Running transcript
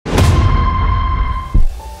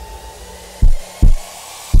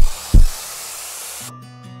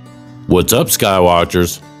What's up,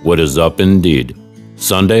 Skywatchers? What is up indeed?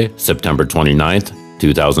 Sunday, September 29th,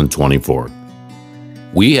 2024.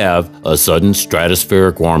 We have a sudden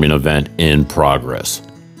stratospheric warming event in progress.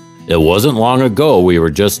 It wasn't long ago we were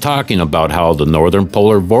just talking about how the northern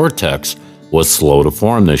polar vortex was slow to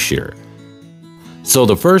form this year. So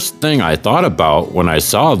the first thing I thought about when I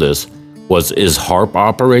saw this was, is HAARP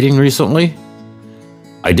operating recently?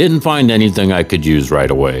 I didn't find anything I could use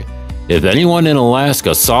right away. If anyone in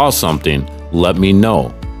Alaska saw something, let me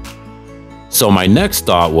know. So my next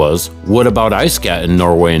thought was, what about EISCAT in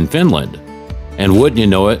Norway and Finland? And wouldn't you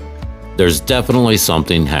know it, there's definitely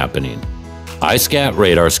something happening. EISCAT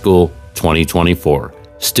Radar School 2024,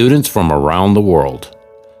 students from around the world.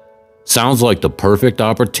 Sounds like the perfect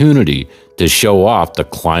opportunity to show off the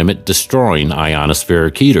climate-destroying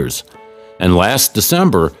ionospheric heaters. And last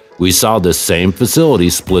December, we saw this same facility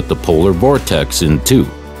split the polar vortex in two.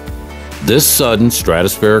 This sudden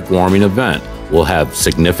stratospheric warming event will have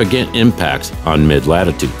significant impacts on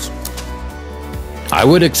mid-latitudes. I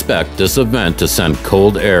would expect this event to send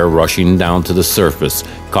cold air rushing down to the surface,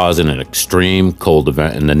 causing an extreme cold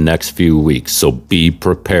event in the next few weeks, so be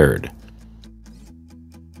prepared.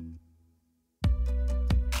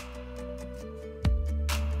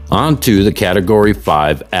 On to the Category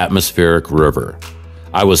 5 atmospheric river.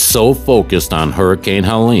 I was so focused on Hurricane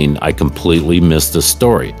Helene, I completely missed the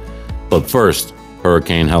story. But first,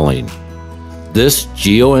 Hurricane Helene. This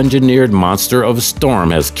geoengineered monster of a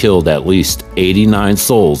storm has killed at least 89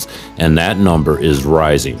 souls, and that number is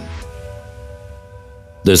rising.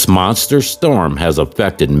 This monster storm has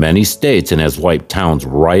affected many states and has wiped towns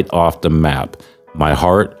right off the map. My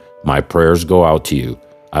heart, my prayers go out to you.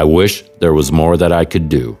 I wish there was more that I could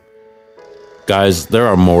do. Guys, there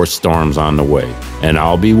are more storms on the way, and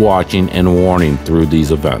I'll be watching and warning through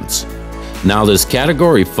these events. Now, this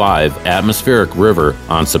Category 5 atmospheric river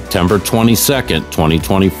on September 22nd,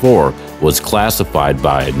 2024 was classified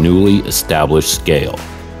by a newly established scale.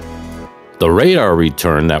 The radar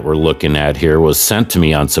return that we're looking at here was sent to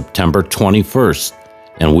me on September 21st,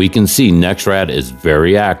 and we can see NEXRAD is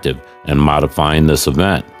very active in modifying this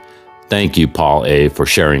event. Thank you, Paul A., for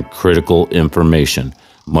sharing critical information.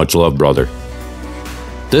 Much love, brother.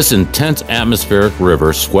 This intense atmospheric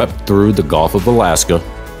river swept through the Gulf of Alaska,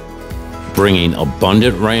 bringing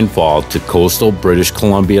abundant rainfall to coastal British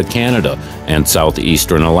Columbia, Canada, and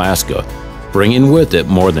southeastern Alaska, bringing with it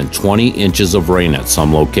more than 20 inches of rain at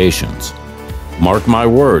some locations. Mark my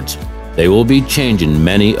words, they will be changing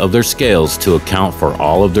many of their scales to account for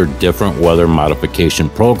all of their different weather modification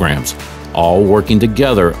programs, all working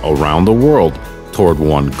together around the world toward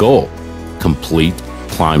one goal: complete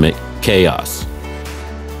climate chaos.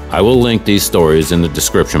 I will link these stories in the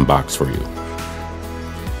description box for you.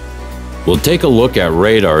 We'll take a look at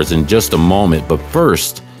radars in just a moment, but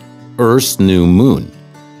first, Earth's new moon.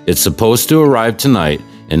 It's supposed to arrive tonight,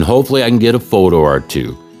 and hopefully I can get a photo or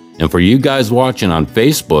two. And for you guys watching on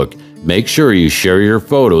Facebook, make sure you share your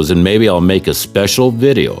photos and maybe I'll make a special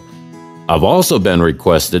video. I've also been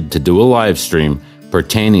requested to do a live stream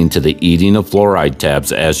pertaining to the eating of fluoride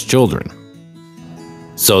tabs as children,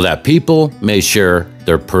 so that people may share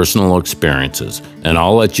their personal experiences, and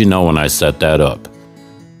I'll let you know when I set that up.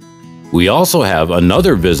 We also have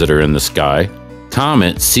another visitor in the sky,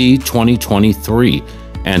 Comet C 2023,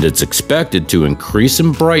 and it's expected to increase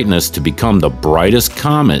in brightness to become the brightest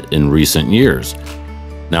comet in recent years.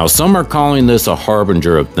 Now, some are calling this a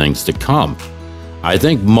harbinger of things to come. I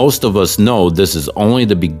think most of us know this is only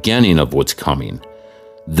the beginning of what's coming.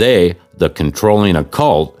 They, the controlling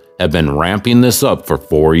occult, have been ramping this up for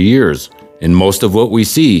 4 years, and most of what we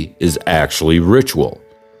see is actually ritual.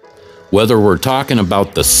 Whether we're talking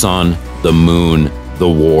about the sun, the moon, the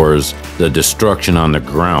wars, the destruction on the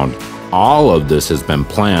ground, all of this has been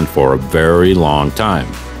planned for a very long time.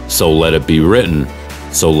 So let it be written,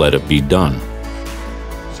 so let it be done.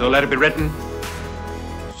 So let it be written,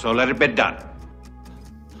 so let it be done.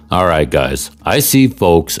 Alright guys, I see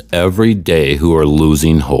folks every day who are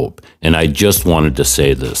losing hope, and I just wanted to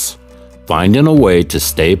say this. Finding a way to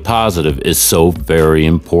stay positive is so very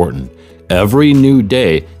important. Every new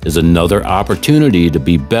day is another opportunity to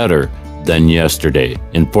be better than yesterday.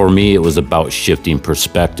 And for me, it was about shifting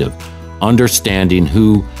perspective, understanding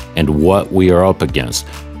who and what we are up against,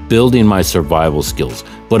 building my survival skills.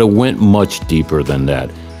 But it went much deeper than that.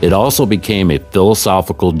 It also became a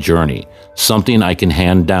philosophical journey, something I can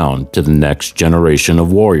hand down to the next generation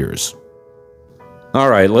of warriors. All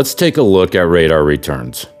right, let's take a look at radar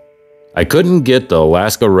returns. I couldn't get the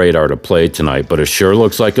Alaska radar to play tonight, but it sure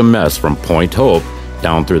looks like a mess from Point Hope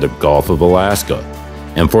down through the Gulf of Alaska.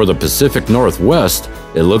 And for the Pacific Northwest,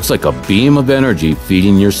 It looks like a beam of energy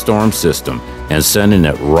feeding your storm system and sending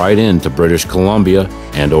it right into British Columbia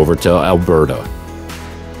and over to Alberta.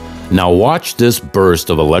 Now watch this burst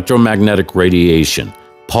of electromagnetic radiation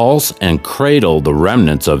pulse and cradle the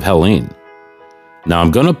remnants of Helene. Now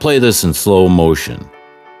I'm going to play this in slow motion.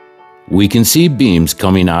 We can see beams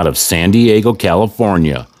coming out of San Diego,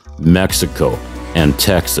 California, Mexico, and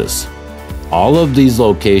Texas. All of these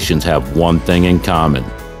locations have one thing in common.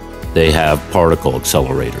 They have particle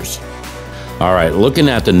accelerators. All right, looking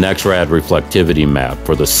at the NEXRAD reflectivity map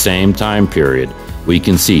for the same time period, we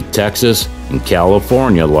can see Texas and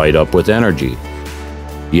California light up with energy.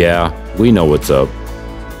 Yeah, we know what's up.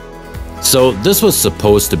 So this was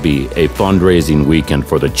supposed to be a fundraising weekend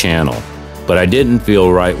for the channel, but I didn't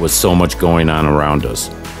feel right with so much going on around us.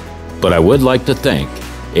 But I would like to thank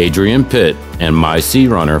Adrian Pitt and My Sea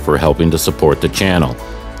Runner for helping to support the channel.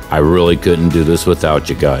 I really couldn't do this without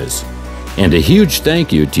you guys. And a huge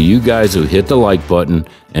thank you to you guys who hit the like button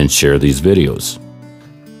and share these videos.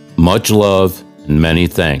 Much love and many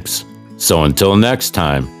thanks. So until next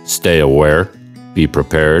time, stay aware, be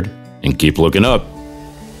prepared, and keep looking up.